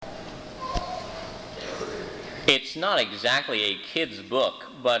It's not exactly a kid's book,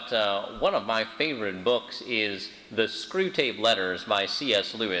 but one of my favorite books is The Screwtape Letters by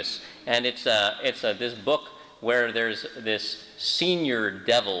C.S. Lewis. And it's this book where there's this senior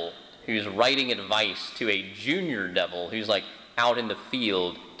devil who's writing advice to a junior devil who's like out in the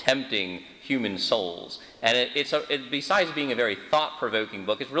field tempting human souls. And besides being a very thought-provoking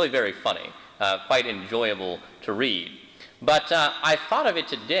book, it's really very funny, quite enjoyable to read. But I thought of it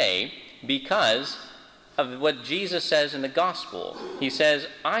today because of what Jesus says in the gospel. He says,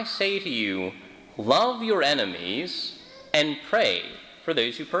 I say to you, love your enemies and pray for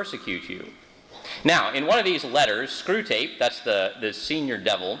those who persecute you. Now, in one of these letters, Screwtape, that's the senior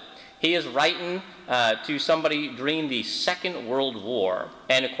devil, he is writing to somebody during the Second World War.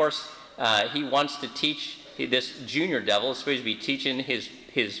 And of course, he wants to teach, this junior devil is supposed to be teaching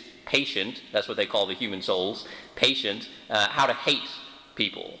his patient, that's what they call the human souls, patient, how to hate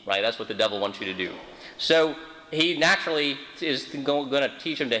people, right? That's what the devil wants you to do. So he naturally is going to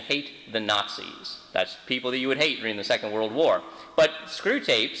teach him to hate the Nazis. That's people that you would hate during the Second World War. But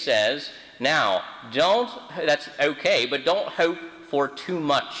Screwtape says, now, that's okay, but don't hope for too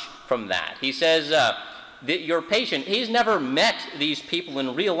much from that. He says that your patient, he's never met these people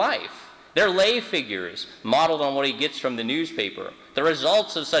in real life. They're lay figures modeled on what he gets from the newspaper. The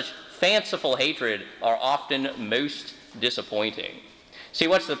results of such fanciful hatred are often most disappointing. See,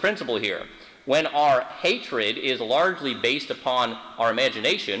 what's the principle here? When our hatred is largely based upon our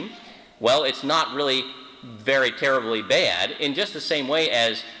imagination, well, it's not really very terribly bad, in just the same way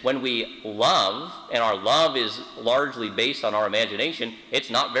as when we love, and our love is largely based on our imagination, it's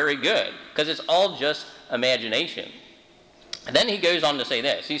not very good, because it's all just imagination. And then he goes on to say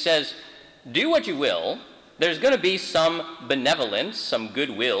this. He says, do what you will, there's going to be some benevolence, some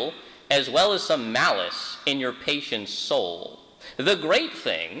goodwill, as well as some malice in your patient's soul. The great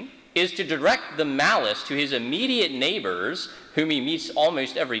thing is to direct the malice to his immediate neighbors, whom he meets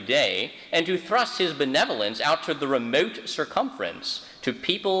almost every day, and to thrust his benevolence out to the remote circumference, to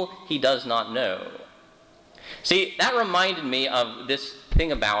people he does not know. See, that reminded me of this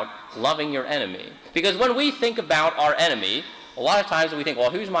thing about loving your enemy. Because when we think about our enemy, a lot of times we think,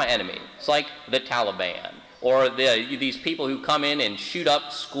 well, who's my enemy? It's like the Taliban, or these people who come in and shoot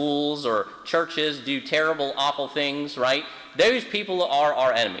up schools or churches, do terrible, awful things, right? Those people are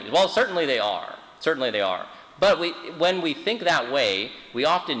our enemies. Well, certainly they are. Certainly they are. But when we think that way, we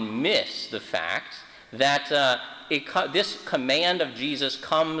often miss the fact that this command of Jesus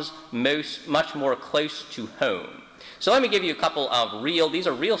comes much more close to home. So let me give you a couple of these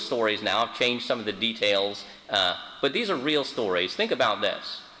are real stories now. I've changed some of the details, but these are real stories. Think about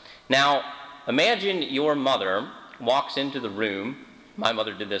this. Now, imagine your mother walks into the room. My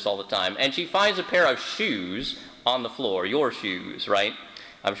mother did this all the time. And she finds a pair of shoes on the floor, your shoes, right?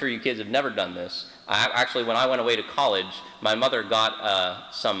 I'm sure you kids have never done this. Actually, when I went away to college, my mother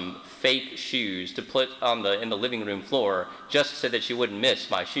got some fake shoes to put in the living room floor just so that she wouldn't miss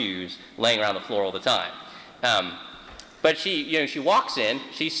my shoes laying around the floor all the time. But she walks in,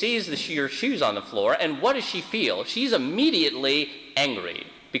 she sees your shoes on the floor, and what does she feel? She's immediately angry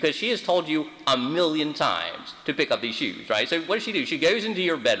because she has told you 1,000,000 times to pick up these shoes, right? So what does she do? She goes into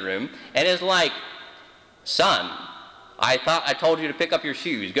your bedroom and is like, son, I thought I told you to pick up your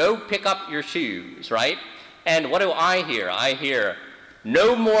shoes. Go pick up your shoes, right? And what do I hear? I hear,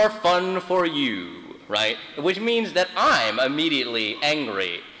 no more fun for you, right? Which means that I'm immediately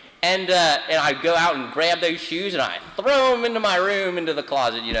angry. And I go out and grab those shoes and I throw them into my room, into the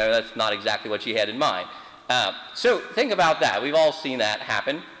closet. That's not exactly what she had in mind. So think about that. We've all seen that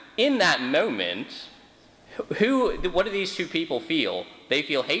happen. In that moment, what do these two people feel? They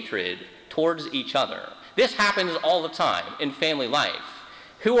feel hatred towards each other. This happens all the time in family life.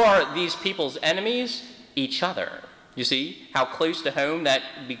 Who are these people's enemies? Each other. You see how close to home that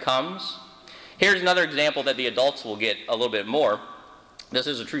becomes? Here's another example that the adults will get a little bit more. This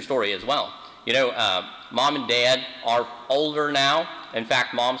is a true story as well. Mom and Dad are older now. In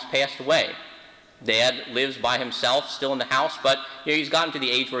fact, Mom's passed away. Dad lives by himself, still in the house, but he's gotten to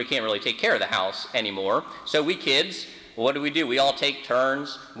the age where he can't really take care of the house anymore. So we kids, what do? We all take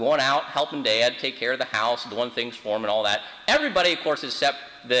turns going out, helping Dad take care of the house, doing things for him and all that. Everybody, of course, except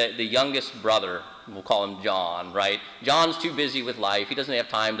the youngest brother. We'll call him John, right? John's too busy with life. He doesn't have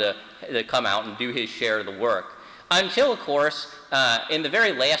time to come out and do his share of the work. Until, of course, in the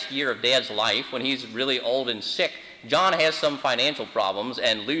very last year of Dad's life, when he's really old and sick, John has some financial problems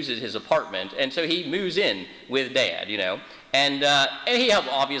and loses his apartment, and so he moves in with Dad, And he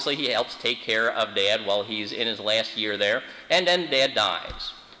helps take care of Dad while he's in his last year there, and then Dad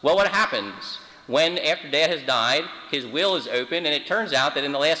dies. Well, what happens? when after Dad has died, his will is open, and it turns out that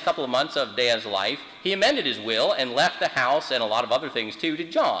in the last couple of months of Dad's life, he amended his will and left the house and a lot of other things too to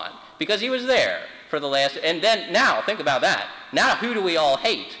John, because he was there for the last, and then now, think about that. Now who do we all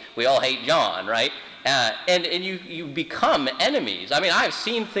hate? We all hate John, right? And you become enemies. I mean, I've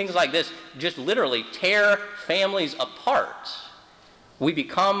seen things like this just literally tear families apart. We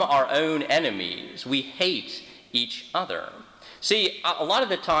become our own enemies. We hate each other. See, a lot of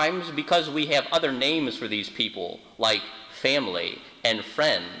the times, because we have other names for these people, like family and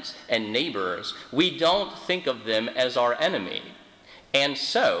friends and neighbors, we don't think of them as our enemy. And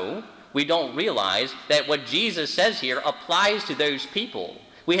so, we don't realize that what Jesus says here applies to those people.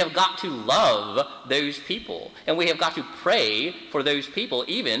 We have got to love those people, and we have got to pray for those people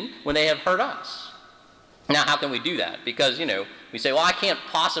even when they have hurt us. Now, how can we do that? Because, we say, well, I can't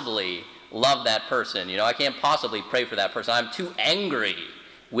possibly love that person. I can't possibly pray for that person. I'm too angry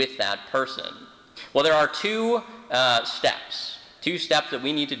with that person. Well, there are two steps that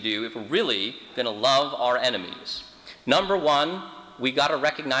we need to do if we're really going to love our enemies. Number one, we got to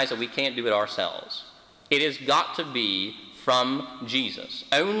recognize that we can't do it ourselves. It has got to be from Jesus.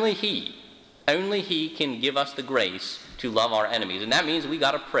 Only He can give us the grace to love our enemies. And that means we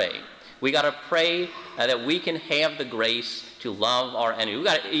got to pray. We got to pray that we can have the grace to love our enemies. We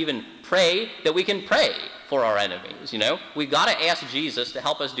got to even pray that we can pray for our enemies. We got to ask Jesus to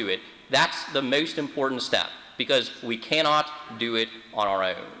help us do it. That's the most important step, because we cannot do it on our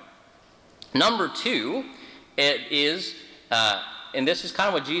own. Number two, it is, and this is kind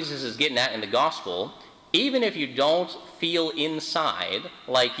of what Jesus is getting at in the gospel, even if you don't feel inside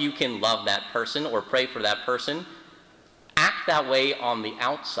like you can love that person or pray for that person, act that way on the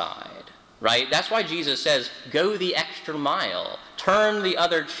outside, right? That's why Jesus says, go the extra mile, turn the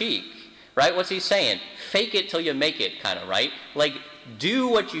other cheek, right? What's he saying? Fake it till you make it, kind of, right? Like, do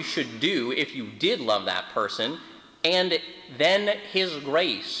what you should do if you did love that person, and then his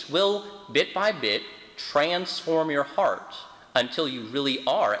grace will, bit by bit, transform your heart until you really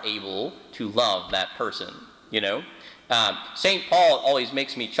are able to love that person, St. Paul always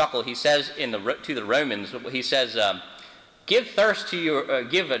makes me chuckle. He says to the Romans, he says, give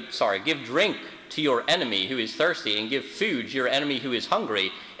drink to your enemy who is thirsty, and give food to your enemy who is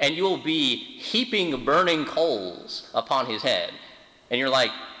hungry, and you will be heaping burning coals upon his head. And you're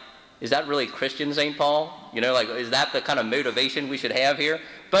like, is that really Christian, St. Paul? Is that the kind of motivation we should have here?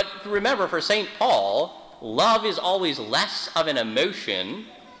 But remember, for St. Paul, love is always less of an emotion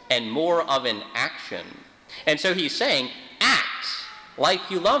and more of an action. And so he's saying, act like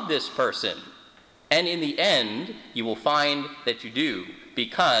you love this person. And in the end, you will find that you do,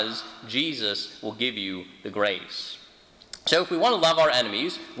 because Jesus will give you the grace. So if we want to love our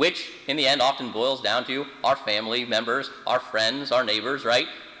enemies, which in the end often boils down to our family members, our friends, our neighbors, right?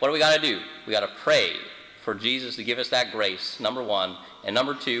 What do we got to do? We got to pray for Jesus to give us that grace, number one. And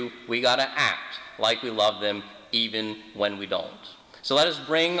number two, we got to act like we love them even when we don't. So let us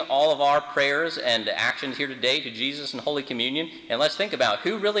bring all of our prayers and actions here today to Jesus in Holy Communion, and let's think about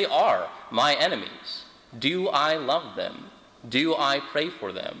who really are my enemies. Do I love them? Do I pray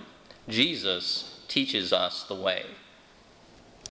for them? Jesus teaches us the way.